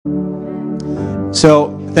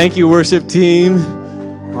So, thank you, worship team.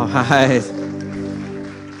 All right.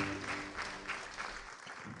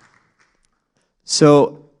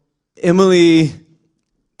 So, Emily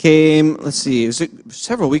came, it was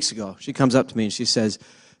several weeks ago. She comes up to me and she says,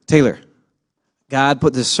 Taylor, God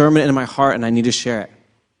put this sermon into my heart and I need to share it.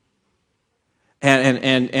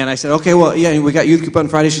 And I said, okay, well, yeah, we got youth group on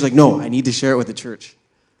Friday. She's like, no, I need to share it with the church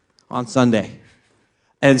on Sunday.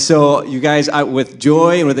 And so, you guys, with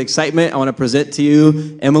joy and with excitement, I want to present to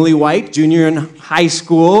you Emily White, junior in high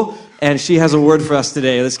school, and she has a word for us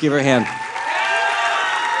today. Let's give her a hand.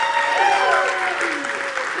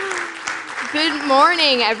 Good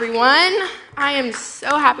morning, everyone. I am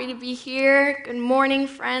so happy to be here. Good morning,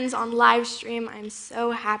 friends on live stream. I'm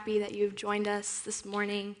so happy that you've joined us this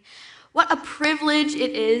morning. What a privilege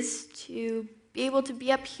it is to be able to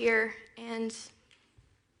be up here and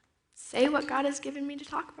say what God has given me to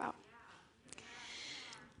talk about.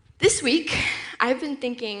 This week, I've been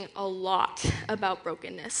thinking a lot about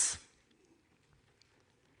brokenness.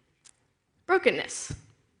 Brokenness.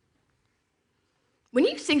 When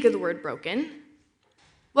you think of the word broken,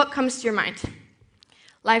 what comes to your mind?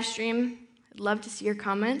 Live stream, I'd love to see your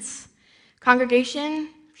comments. Congregation,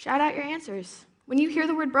 shout out your answers. When you hear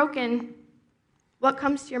the word broken, what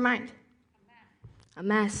comes to your mind? A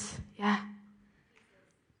mess, yeah.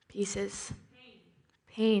 Pieces.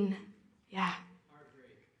 Pain, yeah.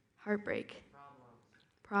 Heartbreak.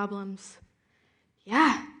 Problems.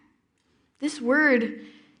 Yeah. This word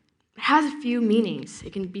has a few meanings.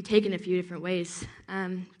 It can be taken a few different ways.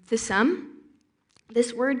 To some,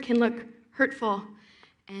 this word can look hurtful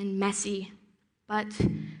and messy, but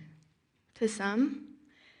to some,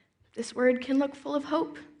 this word can look full of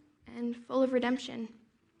hope and full of redemption.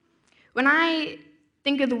 When I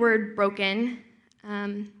think of the word broken,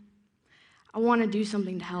 I want to do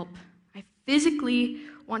something to help. I physically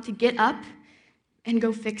want to get up and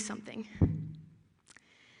go fix something.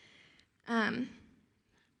 As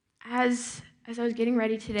I was getting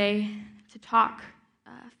ready today to talk,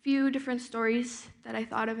 a few different stories that I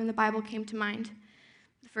thought of in the Bible came to mind.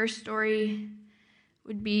 The first story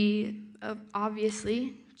would be,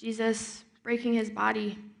 obviously, Jesus breaking his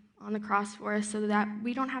body on the cross for us so that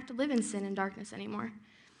we don't have to live in sin and darkness anymore.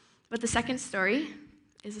 But the second story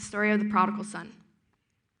is the story of the prodigal son.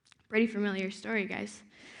 Pretty familiar story, guys.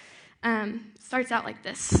 Starts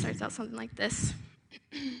out something like this.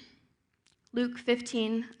 Luke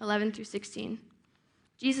 15:11-16.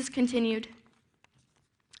 Jesus continued,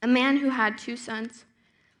 There was a man who had two sons.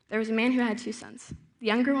 The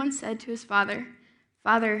younger one said to his father,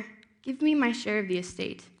 Father, give me my share of the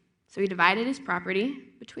estate. So he divided his property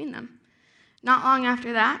between them. Not long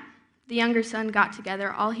after that, the younger son got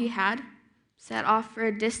together all he had, set off for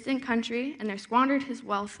a distant country, and there squandered his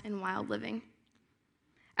wealth in wild living.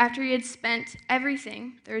 After he had spent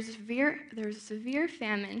everything, there was a severe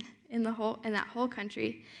famine in that whole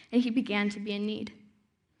country, and he began to be in need.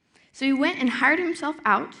 So he went and hired himself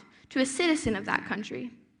out to a citizen of that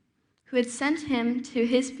country, who had sent him to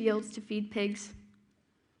his fields to feed pigs.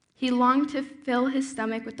 He longed to fill his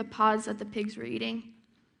stomach with the pods that the pigs were eating,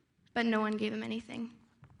 but no one gave him anything.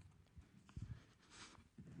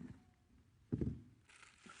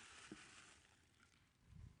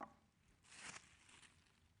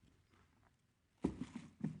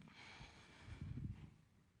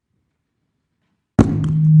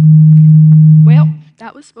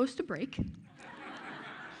 That was supposed to break.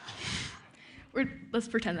 Let's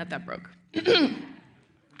pretend that broke.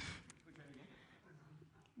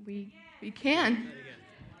 We can.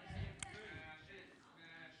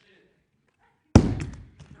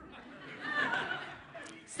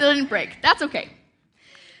 Still didn't break. That's okay.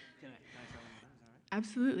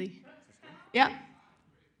 Absolutely. Yep.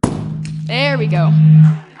 There we go.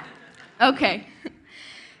 Okay.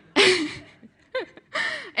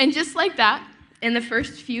 And just like that, in the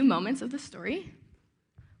first few moments of the story,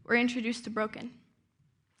 we're introduced to broken.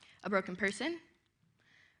 A broken person,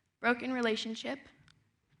 broken relationship,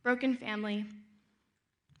 broken family,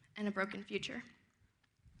 and a broken future.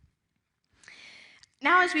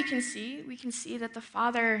 Now, as we can see that the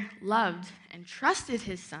father loved and trusted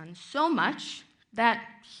his son so much that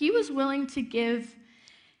he was willing to give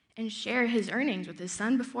and share his earnings with his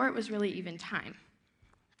son before it was really even time.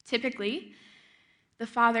 Typically, the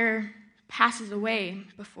father passes away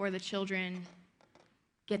before the children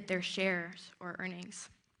get their shares or earnings.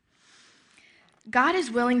 God is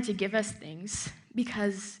willing to give us things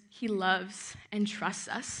because he loves and trusts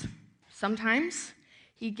us. Sometimes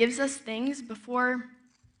he gives us things before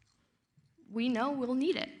we know we'll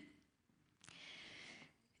need it.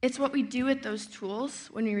 It's what we do with those tools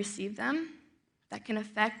when we receive them that can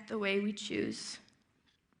affect the way we choose,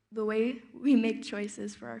 the way we make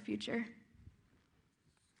choices for our future.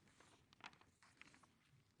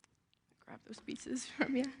 Grab those pieces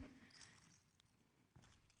from you.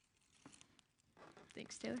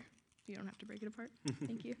 Thanks, Taylor. You don't have to break it apart.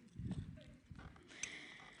 Thank you.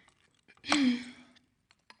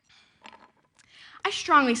 I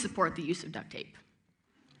strongly support the use of duct tape.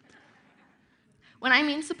 When I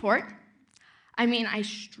mean support, I mean I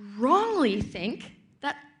strongly think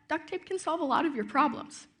that duct tape can solve a lot of your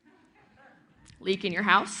problems. Leak in your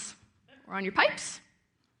house or on your pipes.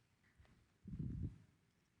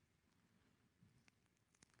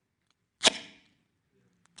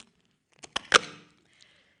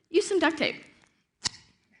 Use some duct tape.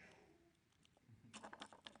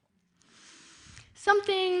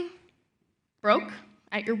 Something broke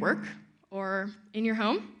at your work or in your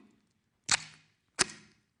home.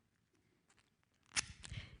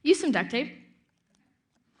 Use some duct tape.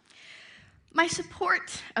 My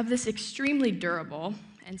support of this extremely durable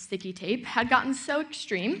and sticky tape had gotten so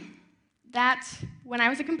extreme that when I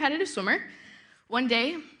was a competitive swimmer, one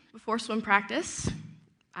day before swim practice,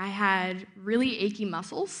 I had really achy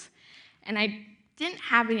muscles, and I didn't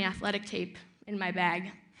have any athletic tape in my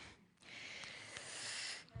bag.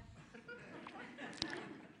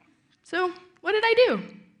 So what did I do?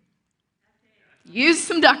 Use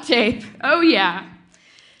some duct tape. Oh, yeah.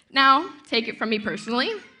 Now, take it from me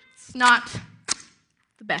personally, it's not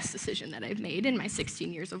the best decision that I've made in my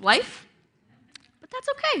 16 years of life, but that's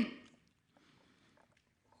okay.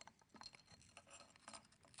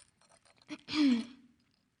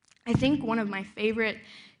 I think one of my favorite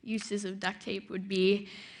uses of duct tape would be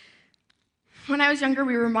when I was younger,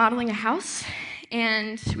 we were remodeling a house,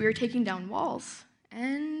 and we were taking down walls,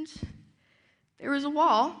 and there was a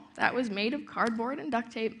wall that was made of cardboard and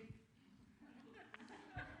duct tape.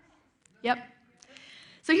 Yep.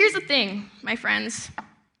 So here's the thing, my friends.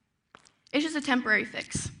 It's just a temporary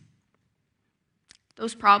fix.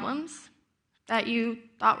 Those problems that you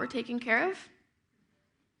thought were taken care of,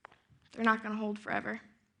 they're not going to hold forever.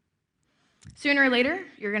 Sooner or later,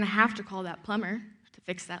 you're going to have to call that plumber to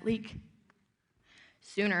fix that leak.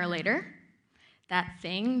 Sooner or later, that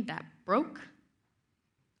thing that broke,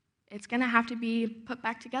 it's going to have to be put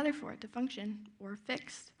back together for it to function or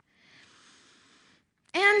fixed.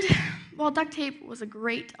 And while duct tape was a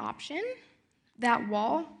great option, that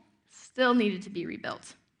wall still needed to be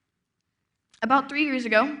rebuilt. About 3 years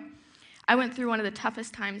ago, I went through one of the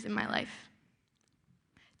toughest times in my life.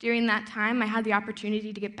 During that time, I had the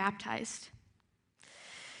opportunity to get baptized.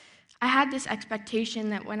 I had this expectation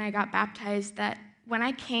that when I got baptized, that when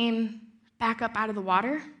I came back up out of the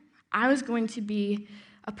water, I was going to be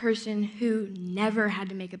a person who never had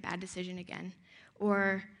to make a bad decision again,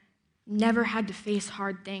 or never had to face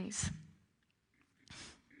hard things.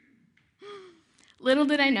 Little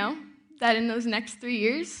did I know that in those next 3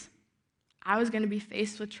 years, I was going to be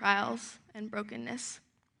faced with trials and brokenness.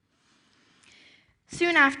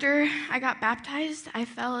 Soon after I got baptized, I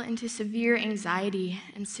fell into severe anxiety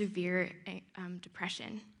and severe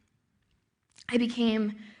depression. I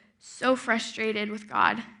became so frustrated with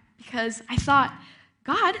God because I thought,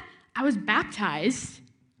 God, I was baptized.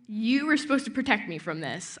 You were supposed to protect me from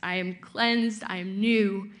this. I am cleansed. I am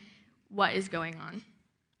new. What is going on?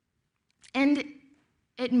 And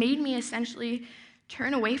it made me essentially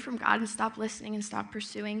turn away from God and stop listening and stop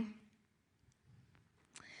pursuing.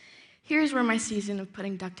 Here's where my season of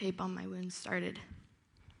putting duct tape on my wounds started.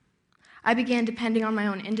 I began depending on my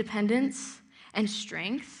own independence and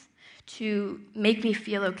strength to make me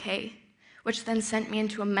feel okay, which then sent me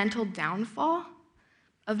into a mental downfall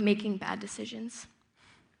of making bad decisions.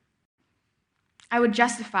 I would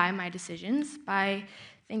justify my decisions by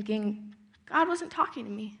thinking God wasn't talking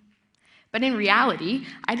to me. But in reality,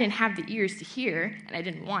 I didn't have the ears to hear, and I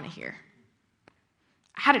didn't want to hear.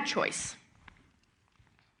 I had a choice.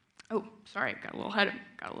 Oh, sorry, got a little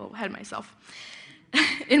ahead of myself.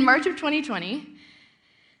 In March of 2020,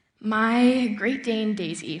 my Great Dane,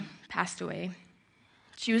 Daisy, passed away.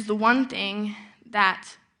 She was the one thing that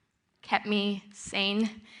kept me sane,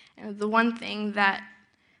 and the one thing that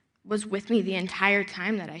was with me the entire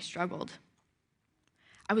time that I struggled.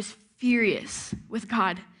 I was furious with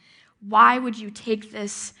God. Why would you take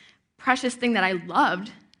this precious thing that I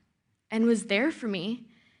loved and was there for me?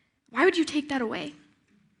 Why would you take that away?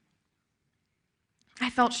 I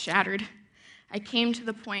felt shattered. I came to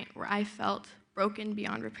the point where I felt broken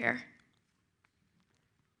beyond repair.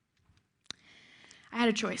 I had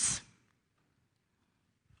a choice.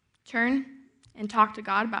 Turn and talk to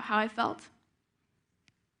God about how I felt,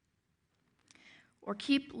 or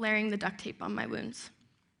keep layering the duct tape on my wounds.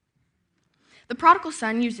 The prodigal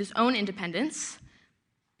son used his own independence,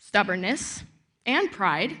 stubbornness, and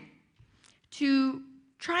pride to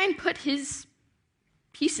try and put his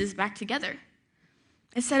pieces back together.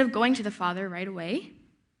 Instead of going to the father right away,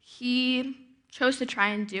 he chose to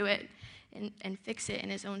try and do it and fix it in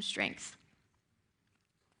his own strength.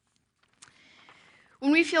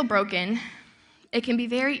 When we feel broken, it can be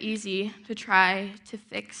very easy to try to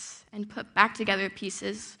fix and put back together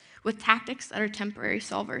pieces with tactics that are temporary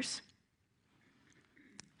solvers.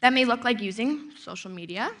 That may look like using social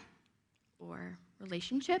media, or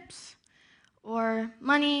relationships, or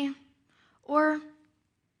money, or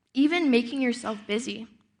even making yourself busy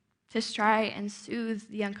to try and soothe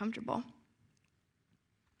the uncomfortable.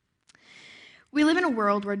 We live in a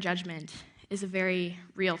world where judgment is a very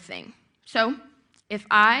real thing. So, if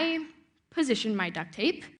I position my duct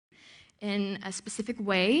tape in a specific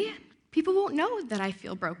way, people won't know that I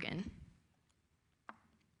feel broken.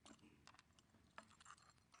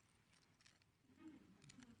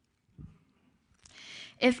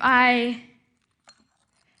 If I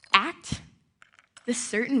act this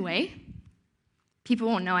certain way, people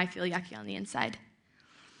won't know I feel yucky on the inside.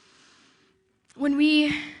 When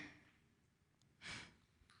we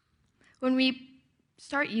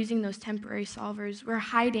start using those temporary solvers, we're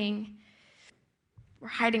hiding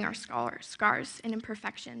our scars and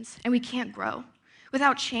imperfections, and we can't grow.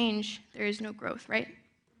 Without change, there is no growth, right?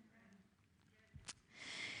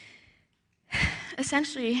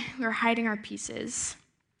 Essentially, we're hiding our pieces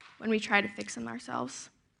when we try to fix them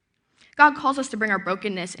ourselves. God calls us to bring our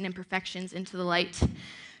brokenness and imperfections into the light.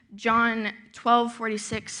 John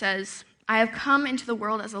 12:46 says, "I have come into the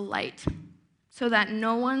world as a light, so that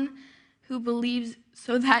no one who believes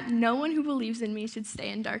in me should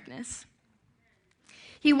stay in darkness."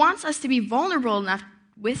 He wants us to be vulnerable enough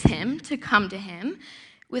with him to come to him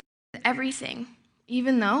with everything,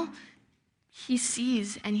 even though he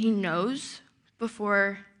sees and he knows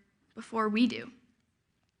before we do.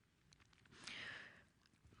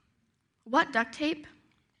 What duct tape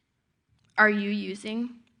are you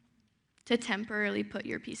using to temporarily put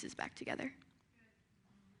your pieces back together?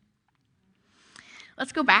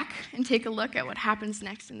 Let's go back and take a look at what happens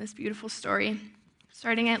next in this beautiful story,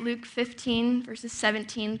 starting at Luke 15, verses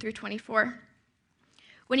 17 through 24.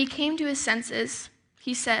 When he came to his senses,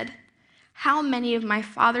 he said, "How many of my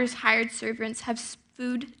father's hired servants have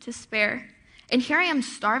food to spare? And here I am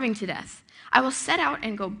starving to death. I will set out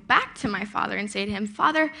and go back to my father and say to him,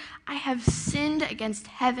 'Father, I have sinned against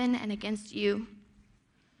heaven and against you.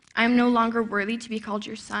 I am no longer worthy to be called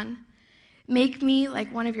your son. Make me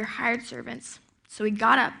like one of your hired servants.' So he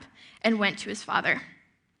got up and went to his father.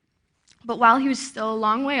 But while he was still a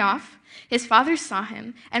long way off, his father saw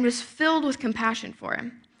him and was filled with compassion for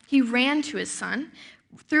him. He ran to his son,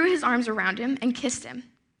 threw his arms around him, and kissed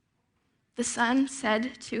him. The son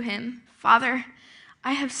said to him, 'Father,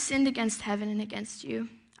 I have sinned against heaven and against you.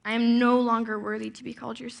 I am no longer worthy to be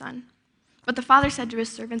called your son.' But the father said to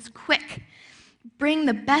his servants, 'Quick, bring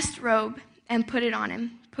the best robe and put it on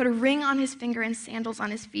him. Put a ring on his finger and sandals on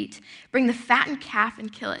his feet. Bring the fattened calf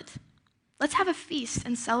and kill it. Let's have a feast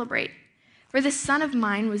and celebrate. For this son of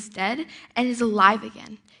mine was dead and is alive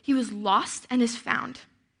again. He was lost and is found.'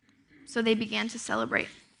 So they began to celebrate."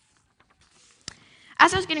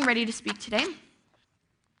 As I was getting ready to speak today,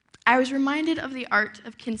 I was reminded of the art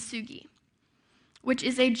of kintsugi, which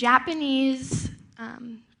is a Japanese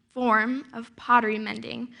form of pottery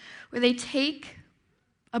mending, where they take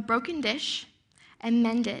a broken dish and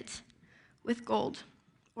mend it with gold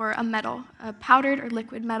or a metal, a powdered or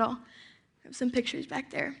liquid metal. I have some pictures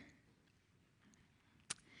back there.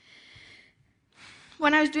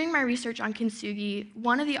 When I was doing my research on kintsugi,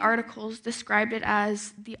 one of the articles described it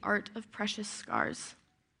as the art of precious scars.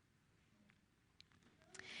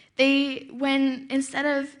 Instead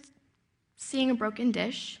of seeing a broken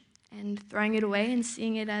dish and throwing it away and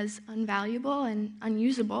seeing it as unvaluable and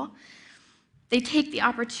unusable, they take the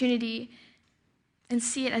opportunity and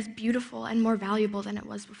see it as beautiful and more valuable than it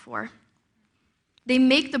was before. They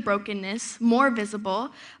make the brokenness more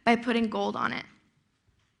visible by putting gold on it.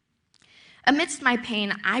 Amidst my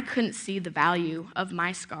pain, I couldn't see the value of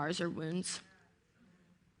my scars or wounds.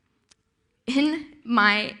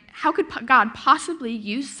 How could God possibly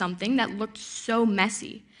use something that looked so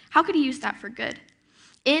messy? How could he use that for good?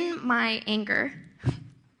 In my anger,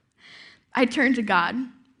 I turned to God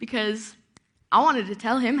because I wanted to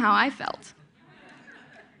tell him how I felt.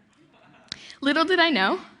 Little did I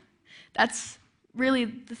know, that's really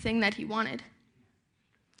the thing that he wanted.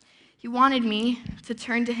 He wanted me to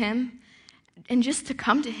turn to him and just to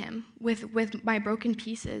come to him with my broken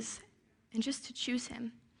pieces and just to choose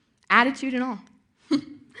him, attitude and all.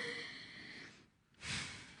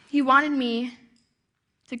 He wanted me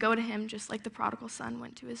to go to him just like the prodigal son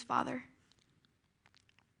went to his father.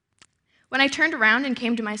 When I turned around and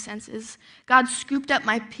came to my senses, God scooped up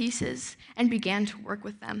my pieces and began to work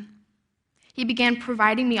with them. He began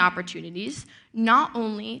providing me opportunities, not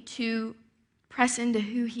only to press into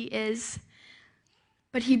who he is,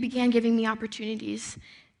 but he began giving me opportunities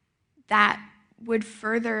that would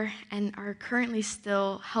further and are currently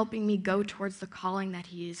still helping me go towards the calling that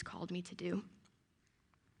he has called me to do.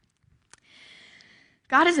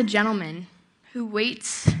 God is a gentleman who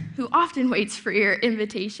often waits for your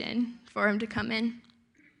invitation for him to come in.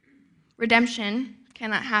 Redemption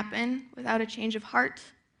cannot happen without a change of heart,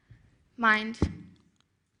 mind,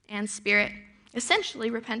 and spirit, essentially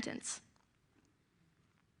repentance.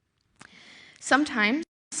 Sometimes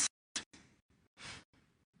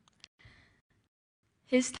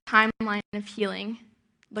his timeline of healing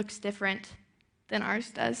looks different than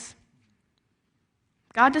ours does.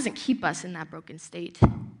 God doesn't keep us in that broken state.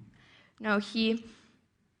 No, he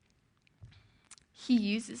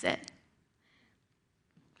uses it.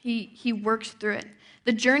 He works through it.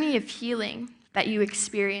 The journey of healing that you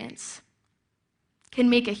experience can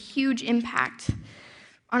make a huge impact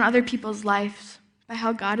on other people's lives by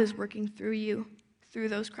how God is working through you, through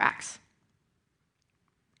those cracks.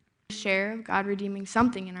 Share of God redeeming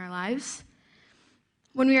something in our lives.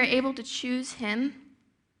 When we are able to choose him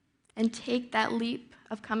and take that leap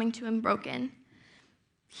of coming to him broken,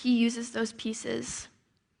 he uses those pieces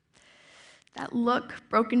that look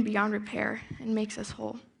broken beyond repair and makes us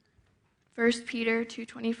whole. 1 Peter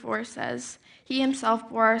 2:24 says, "He himself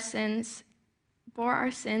bore our sins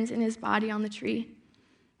in his body on the tree,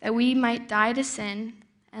 that we might die to sin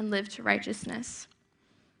and live to righteousness.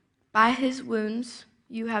 By his wounds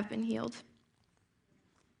you have been healed."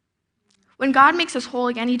 When God makes us whole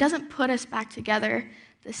again, he doesn't put us back together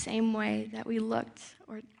the same way that we looked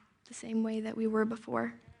or the same way that we were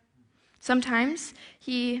before. Sometimes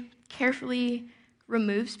he carefully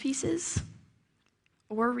removes pieces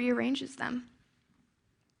or rearranges them.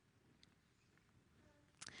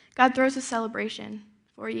 God throws a celebration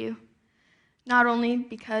for you, not only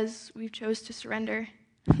because we've chose to surrender,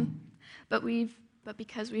 but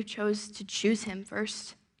because we've chose to choose him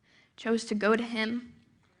first, chose to go to him.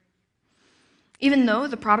 Even though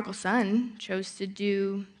the prodigal son chose to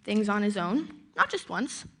do things on his own, not just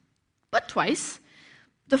once, but twice,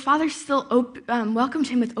 the father still welcomed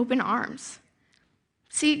him with open arms.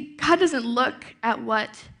 See, God doesn't look at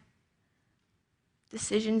what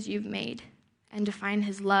decisions you've made and define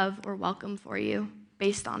his love or welcome for you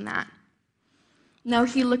based on that. No,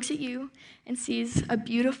 he looks at you and sees a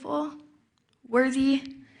beautiful,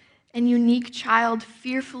 worthy, and unique child,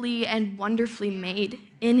 fearfully and wonderfully made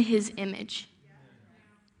in his image.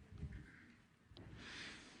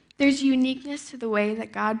 There's uniqueness to the way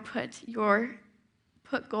that God put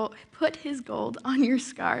his gold on your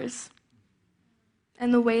scars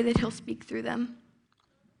and the way that he'll speak through them.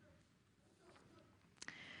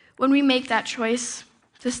 When we make that choice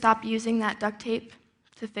to stop using that duct tape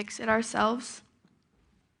to fix it ourselves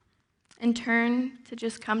and turn to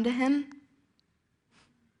just come to him,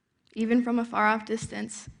 even from a far off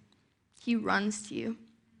distance, he runs to you.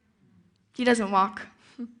 He doesn't walk.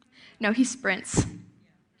 No, he sprints.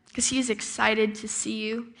 Because he is excited to see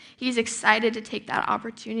you. He's excited to take that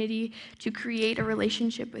opportunity to create a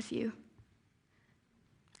relationship with you.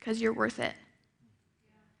 Because you're worth it.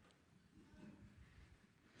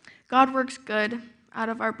 God works good out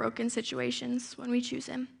of our broken situations when we choose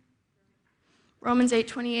him. Romans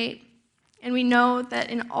 8:28, "And we know that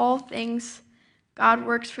in all things God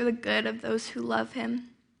works for the good of those who love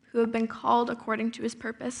him, who have been called according to his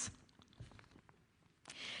purpose."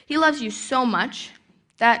 He loves you so much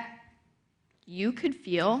that you could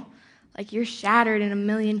feel like you're shattered in a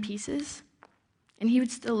million pieces, and he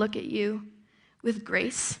would still look at you with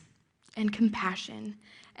grace and compassion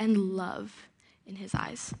and love in his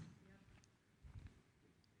eyes.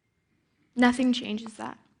 Nothing changes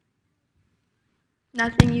that.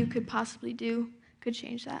 Nothing you could possibly do could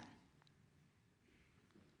change that.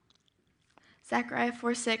 Zechariah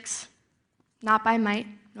 4:6, "Not by might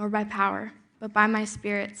nor by power, but by my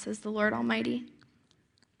Spirit, says the Lord Almighty."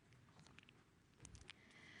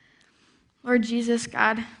 Lord Jesus,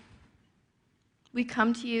 God, we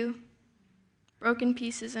come to you, broken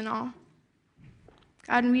pieces and all.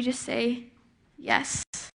 God, and we just say yes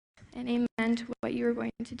and amen to what you are going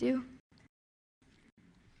to do.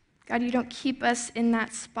 God, you don't keep us in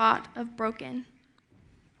that spot of broken.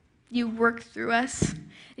 You work through us. And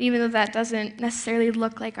even though that doesn't necessarily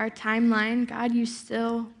look like our timeline, God, you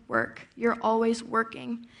still work. You're always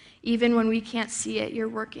working. Even when we can't see it, you're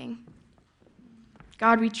working.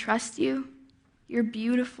 God, we trust you. You're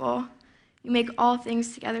beautiful. You make all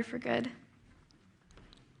things together for good.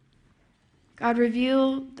 God,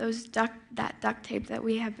 reveal that duct tape that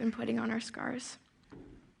we have been putting on our scars.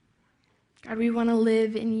 God, we want to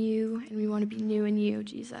live in you, and we want to be new in you,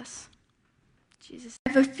 Jesus. Jesus. I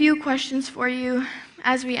have a few questions for you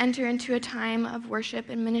as we enter into a time of worship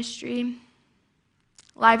and ministry.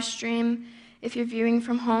 Live stream, if you're viewing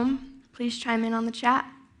from home, please chime in on the chat.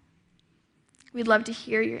 We'd love to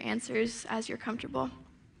hear your answers as you're comfortable.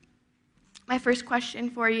 My first question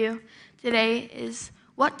for you today is,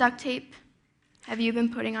 what duct tape have you been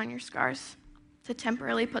putting on your scars to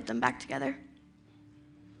temporarily put them back together?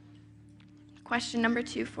 Question number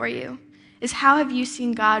 2 for you is, how have you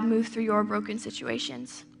seen God move through your broken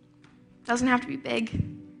situations? It doesn't have to be big.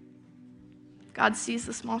 God sees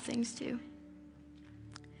the small things too.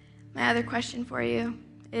 My other question for you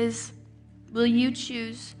is, will you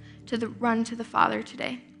choose to run to the Father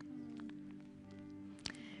today?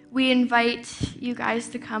 We invite you guys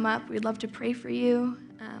to come up. We'd love to pray for you.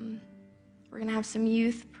 We're going to have some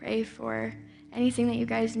youth pray for anything that you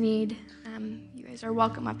guys need. You guys are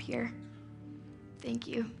welcome up here. Thank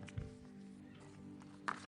you.